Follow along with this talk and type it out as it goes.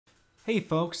Hey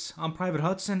folks, I'm Private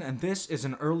Hudson, and this is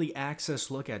an early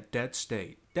access look at Dead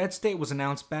State. Dead State was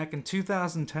announced back in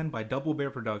 2010 by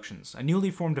Doublebear Productions, a newly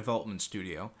formed development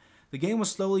studio. The game was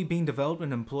slowly being developed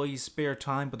in employees' spare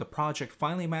time, but the project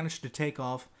finally managed to take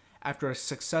off after a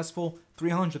successful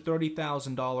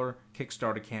 $330,000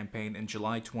 Kickstarter campaign in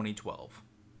July 2012.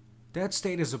 Dead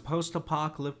State is a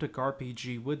post-apocalyptic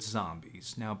RPG with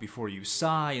zombies. Now, before you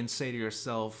sigh and say to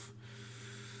yourself,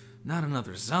 not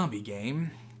another zombie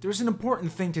game, there's an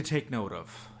important thing to take note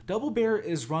of. Doublebear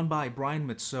is run by Brian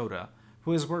Mitsoda,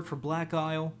 who has worked for Black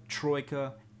Isle,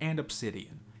 Troika, and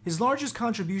Obsidian. His largest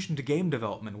contribution to game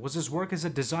development was his work as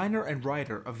a designer and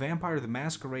writer of Vampire the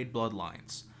Masquerade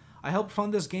Bloodlines. I helped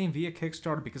fund this game via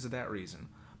Kickstarter because of that reason.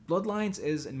 Bloodlines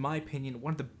is, in my opinion,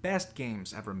 one of the best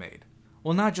games ever made.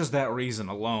 Well, not just that reason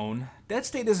alone. Dead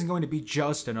State isn't going to be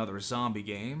just another zombie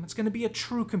game. It's going to be a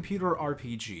true computer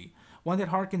RPG, one that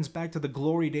harkens back to the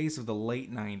glory days of the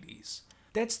late 90s.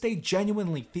 Dead State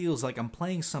genuinely feels like I'm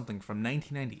playing something from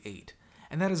 1998,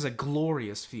 and that is a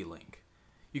glorious feeling.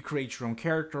 You create your own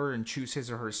character and choose his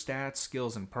or her stats,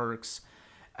 skills, and perks.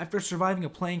 After surviving a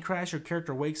plane crash, your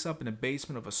character wakes up in a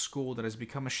basement of a school that has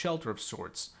become a shelter of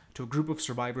sorts to a group of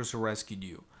survivors who rescued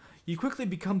you. You quickly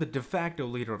become the de facto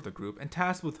leader of the group and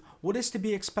tasked with what is to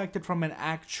be expected from an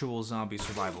actual zombie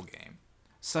survival game,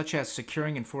 such as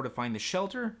securing and fortifying the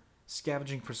shelter,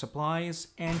 scavenging for supplies,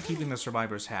 and keeping the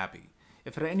survivors happy.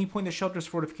 If at any point the shelter's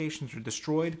fortifications are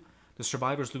destroyed, the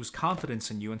survivors lose confidence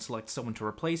in you and select someone to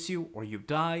replace you, or you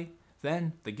die,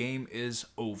 then the game is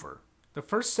over. The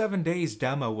first 7 days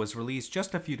demo was released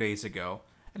just a few days ago,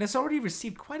 and has already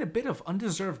received quite a bit of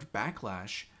undeserved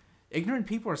backlash. Ignorant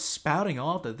people are spouting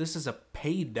off that this is a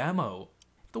paid demo.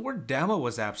 If the word demo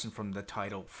was absent from the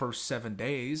title first 7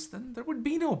 days, then there would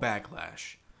be no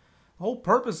backlash. The whole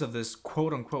purpose of this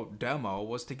quote-unquote demo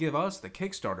was to give us, the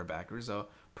Kickstarter backers, a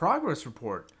progress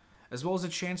report, as well as a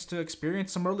chance to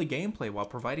experience some early gameplay while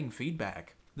providing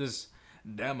feedback. This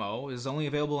demo is only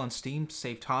available on Steam to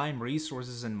save time,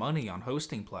 resources, and money on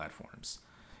hosting platforms.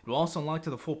 It will also unlock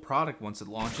to the full product once it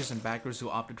launches, and backers who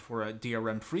opted for a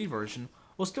DRM-free version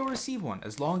will still receive one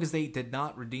as long as they did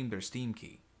not redeem their Steam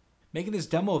key. Making this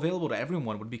demo available to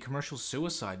everyone would be commercial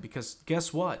suicide because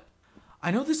guess what? I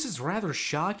know this is rather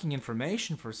shocking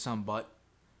information for some, but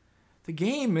the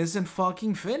game isn't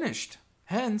fucking finished.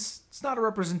 Hence, it's not a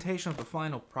representation of the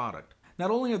final product.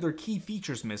 Not only are there key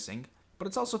features missing, but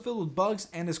it's also filled with bugs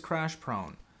and is crash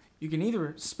prone. You can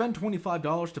either spend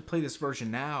 $25 to play this version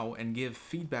now and give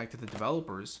feedback to the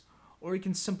developers, or you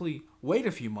can simply wait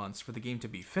a few months for the game to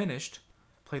be finished,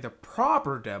 play the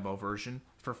proper demo version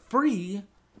for free,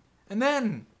 and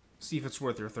then see if it's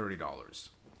worth your $30.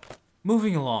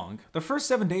 Moving along, the first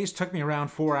 7 days took me around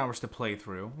 4 hours to play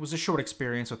through. It was a short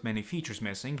experience with many features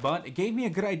missing, but it gave me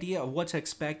a good idea of what to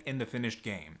expect in the finished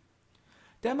game.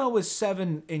 Demo is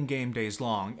 7 in-game days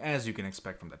long, as you can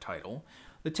expect from the title.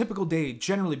 The typical day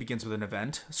generally begins with an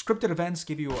event. Scripted events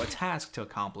give you a task to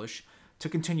accomplish to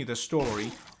continue the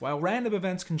story, while random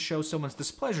events can show someone's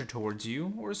displeasure towards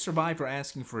you or a survivor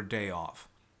asking for a day off.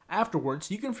 Afterwards,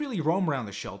 you can freely roam around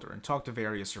the shelter and talk to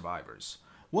various survivors.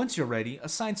 Once you're ready,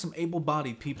 assign some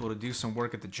able-bodied people to do some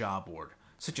work at the job board,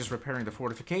 such as repairing the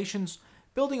fortifications,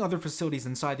 building other facilities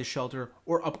inside the shelter,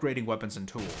 or upgrading weapons and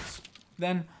tools.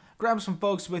 Then, grab some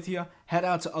folks with you, head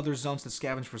out to other zones to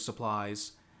scavenge for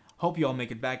supplies. Hope you all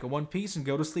make it back in one piece and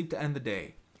go to sleep to end the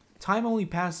day. Time only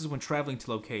passes when traveling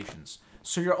to locations,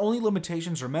 so your only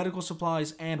limitations are medical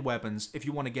supplies and weapons if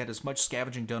you want to get as much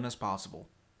scavenging done as possible.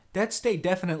 Dead State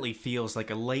definitely feels like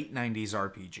a late 90s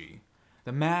RPG.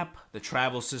 The map, the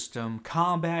travel system,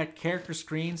 combat, character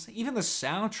screens, even the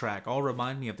soundtrack all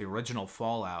remind me of the original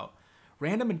Fallout.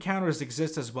 Random encounters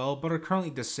exist as well, but are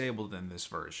currently disabled in this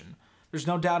version. There's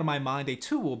no doubt in my mind they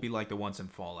too will be like the ones in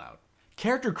Fallout.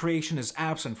 Character creation is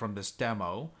absent from this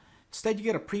demo. Instead, you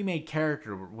get a pre-made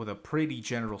character with a pretty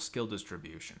general skill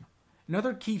distribution.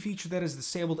 Another key feature that is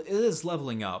disabled is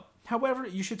leveling up. However,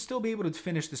 you should still be able to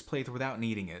finish this playthrough without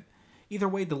needing it. Either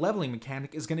way, the leveling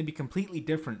mechanic is going to be completely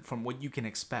different from what you can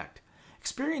expect.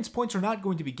 Experience points are not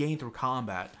going to be gained through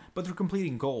combat, but through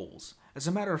completing goals. As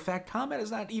a matter of fact, combat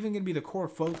is not even going to be the core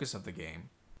focus of the game.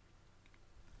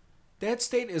 Dead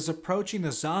State is approaching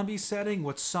the zombie setting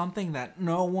with something that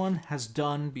no one has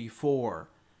done before.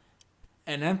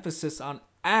 An emphasis on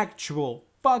actual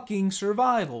fucking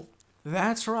survival.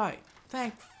 That's right.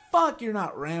 Thank fuck you're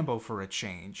not Rambo for a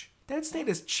change. Dead State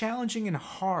is challenging and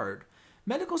hard.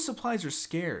 Medical supplies are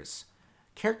scarce.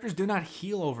 Characters do not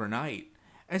heal overnight.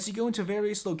 As you go into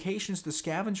various locations to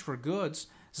scavenge for goods,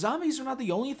 zombies are not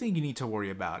the only thing you need to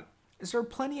worry about, as there are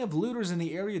plenty of looters in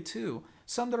the area too,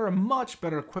 some that are much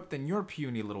better equipped than your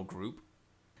puny little group.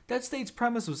 Dead State's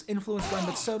premise was influenced by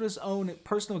Mitsoda's own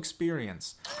personal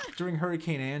experience during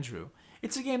Hurricane Andrew.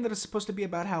 It's a game that is supposed to be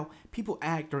about how people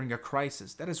act during a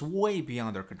crisis that is way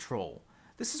beyond their control.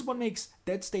 This is what makes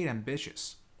Dead State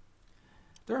ambitious.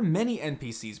 There are many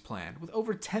NPCs planned, with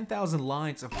over 10,000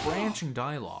 lines of branching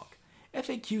dialogue.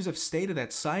 FAQs have stated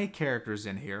that side characters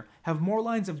in here have more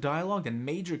lines of dialogue than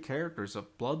major characters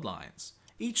of Bloodlines.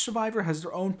 Each survivor has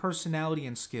their own personality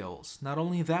and skills. Not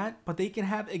only that, but they can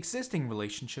have existing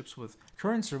relationships with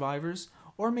current survivors,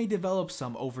 or may develop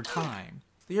some over time.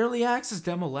 The early access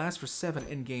demo lasts for 7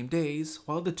 in-game days,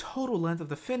 while the total length of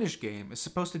the finished game is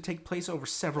supposed to take place over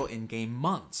several in-game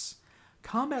months.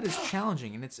 Combat is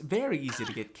challenging and it's very easy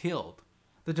to get killed.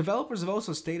 The developers have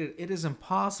also stated it is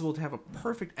impossible to have a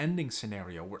perfect ending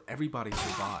scenario where everybody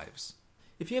survives.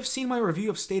 If you have seen my review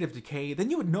of State of Decay,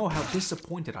 then you would know how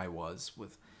disappointed I was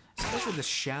with especially the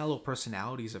shallow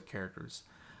personalities of characters,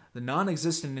 the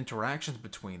non-existent interactions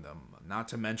between them, not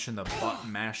to mention the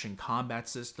button-mashing combat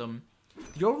system,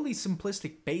 the overly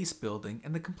simplistic base building,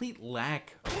 and the complete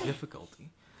lack of difficulty.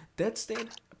 Dead State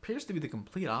appears to be the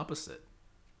complete opposite.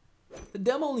 The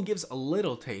demo only gives a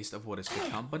little taste of what is to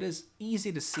come, but is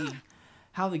easy to see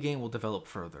how the game will develop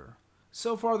further.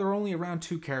 So far, there are only around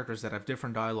 2 characters that have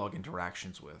different dialogue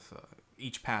interactions with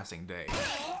each passing day,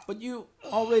 but you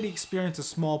already experience a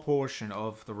small portion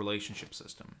of the relationship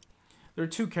system. There are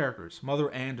 2 characters,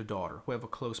 mother and a daughter, who have a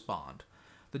close bond.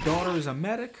 The daughter is a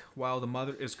medic, while the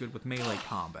mother is good with melee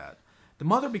combat. The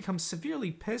mother becomes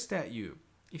severely pissed at you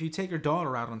if you take your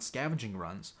daughter out on scavenging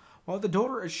runs, while the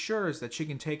daughter assures that she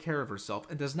can take care of herself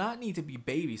and does not need to be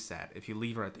babysat if you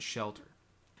leave her at the shelter.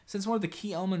 Since one of the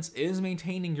key elements is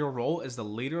maintaining your role as the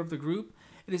leader of the group,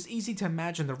 it is easy to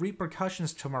imagine the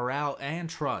repercussions to morale and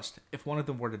trust if one of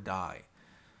them were to die.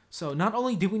 So not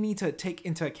only do we need to take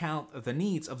into account the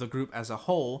needs of the group as a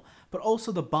whole, but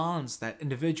also the bonds that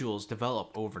individuals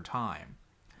develop over time.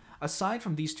 Aside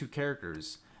from these 2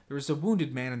 characters, there is a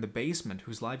wounded man in the basement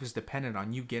whose life is dependent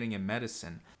on you getting him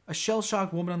medicine, a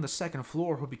shell-shocked woman on the 2nd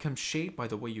floor who becomes shaped by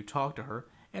the way you talk to her,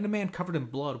 and a man covered in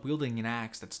blood wielding an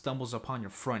axe that stumbles upon your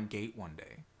front gate one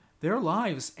day. Their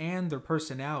lives and their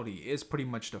personality is pretty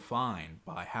much defined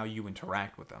by how you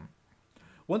interact with them.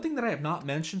 One thing that I have not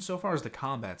mentioned so far is the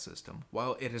combat system.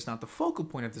 While it is not the focal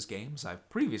point of this game, as I've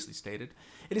previously stated,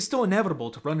 it is still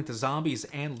inevitable to run into zombies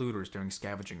and looters during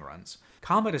scavenging runs.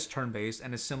 Combat is turn-based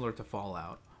and is similar to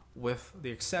Fallout, with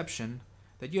the exception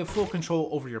that you have full control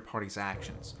over your party's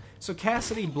actions. So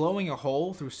Cassidy blowing a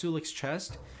hole through Sulik's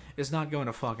chest is not going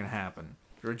to fucking happen.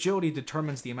 Your agility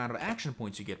determines the amount of action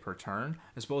points you get per turn,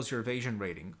 as well as your evasion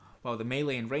rating, while the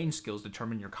melee and range skills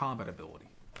determine your combat ability.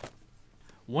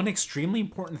 One extremely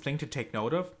important thing to take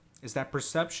note of is that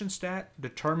perception stat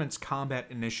determines combat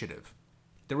initiative.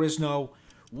 There is no,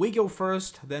 we go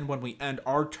first, then when we end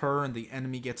our turn, the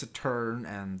enemy gets a turn,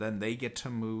 and then they get to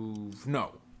move.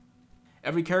 No.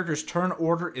 Every character's turn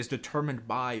order is determined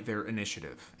by their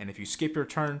initiative, and if you skip your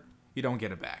turn, you don't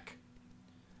get it back.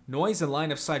 Noise and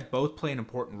line of sight both play an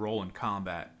important role in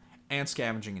combat, and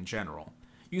scavenging in general.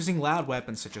 Using loud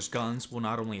weapons such as guns will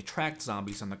not only attract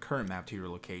zombies on the current map to your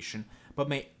location, but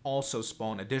may also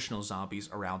spawn additional zombies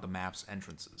around the map's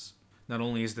entrances. Not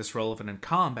only is this relevant in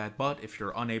combat, but if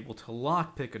you're unable to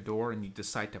lockpick a door and you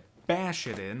decide to bash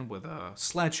it in with a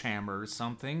sledgehammer or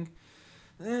something,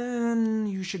 then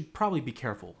you should probably be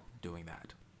careful doing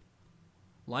that.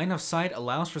 Line of sight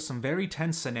allows for some very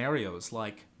tense scenarios,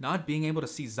 like not being able to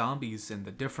see zombies in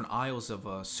the different aisles of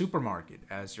a supermarket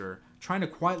as you're trying to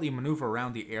quietly maneuver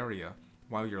around the area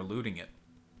while you're looting it.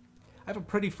 I have a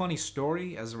pretty funny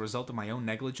story as a result of my own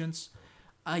negligence.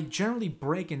 I generally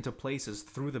break into places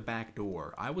through the back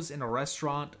door. I was in a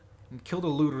restaurant and killed a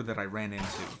looter that I ran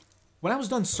into. When I was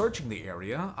done searching the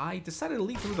area, I decided to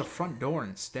leave through the front door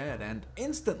instead and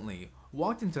instantly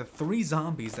walked into 3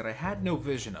 zombies that I had no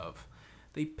vision of.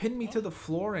 They pinned me to the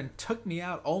floor and took me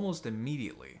out almost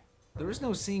immediately. There is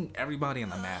no seeing everybody on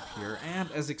the map here,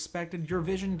 and as expected, your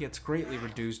vision gets greatly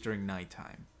reduced during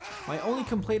nighttime. My only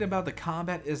complaint about the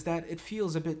combat is that it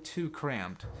feels a bit too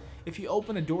cramped. If you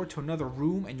open a door to another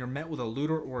room and you're met with a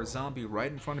looter or a zombie right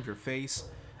in front of your face,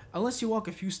 unless you walk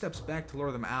a few steps back to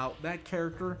lure them out, that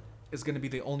character is going to be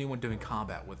the only one doing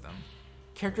combat with them.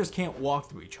 Characters can't walk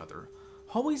through each other.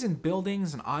 Hallways in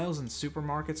buildings and aisles in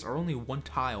supermarkets are only 1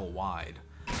 tile wide.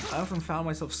 I often found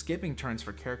myself skipping turns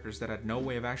for characters that had no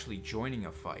way of actually joining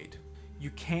a fight.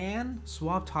 You can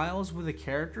swap tiles with a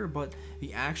character, but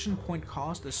the action point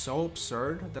cost is so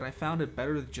absurd that I found it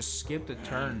better to just skip the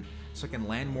turn so I can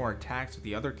land more attacks with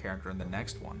the other character in the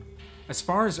next one. As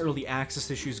far as early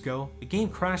access issues go, the game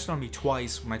crashed on me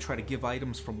twice when I tried to give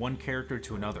items from one character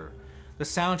to another. The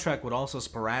soundtrack would also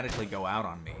sporadically go out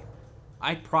on me. I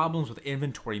had problems with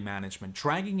inventory management.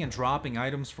 Dragging and dropping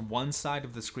items from one side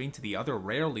of the screen to the other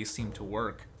rarely seemed to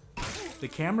work. The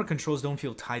camera controls don't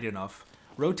feel tight enough.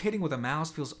 Rotating with a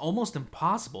mouse feels almost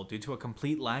impossible due to a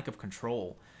complete lack of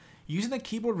control. Using the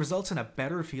keyboard results in a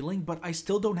better feeling, but I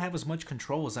still don't have as much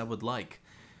control as I would like.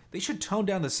 They should tone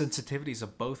down the sensitivities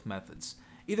of both methods.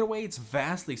 Either way, it's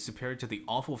vastly superior to the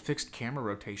awful fixed camera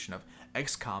rotation of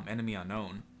XCOM Enemy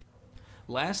Unknown.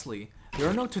 Lastly, there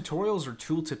are no tutorials or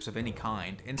tooltips of any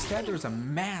kind. Instead, there's a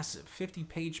massive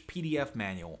 50-page PDF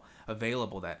manual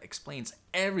available that explains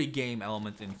every game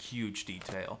element in huge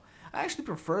detail. I actually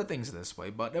prefer things this way,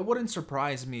 but it wouldn't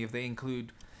surprise me if they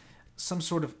include some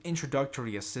sort of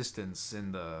introductory assistance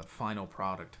in the final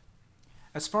product.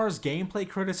 As far as gameplay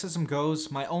criticism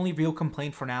goes, my only real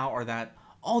complaint for now are that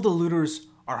all the looters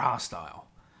are hostile.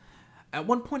 At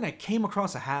one point I came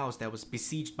across a house that was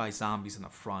besieged by zombies in the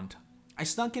front. I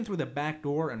snuck in through the back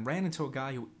door and ran into a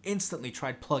guy who instantly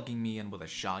tried plugging me in with a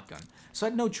shotgun, so I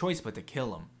had no choice but to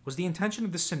kill him. Was the intention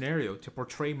of this scenario to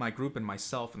portray my group and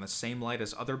myself in the same light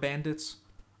as other bandits?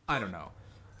 I don't know.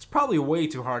 It's probably way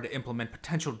too hard to implement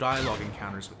potential dialogue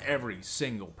encounters with every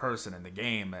single person in the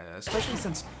game, especially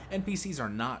since NPCs are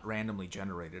not randomly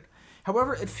generated.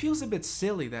 However, it feels a bit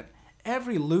silly that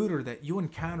every looter that you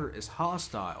encounter is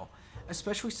hostile,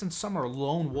 especially since some are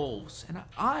lone wolves, and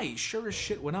I sure as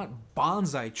shit would not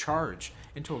bonsai charge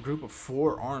into a group of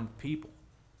 4 armed people.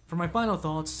 For my final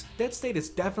thoughts, Dead State is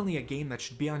definitely a game that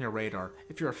should be on your radar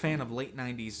if you're a fan of late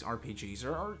 90s RPGs,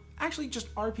 or actually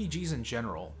just RPGs in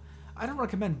general. I don't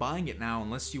recommend buying it now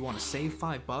unless you want to save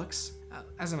 $5.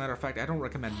 As a matter of fact, I don't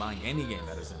recommend buying any game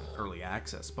that is in early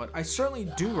access, but I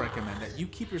certainly do recommend that you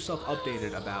keep yourself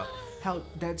updated about how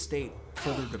Dead State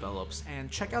further develops,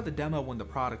 and check out the demo when the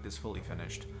product is fully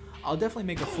finished. I'll definitely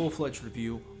make a full-fledged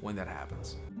review when that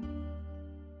happens.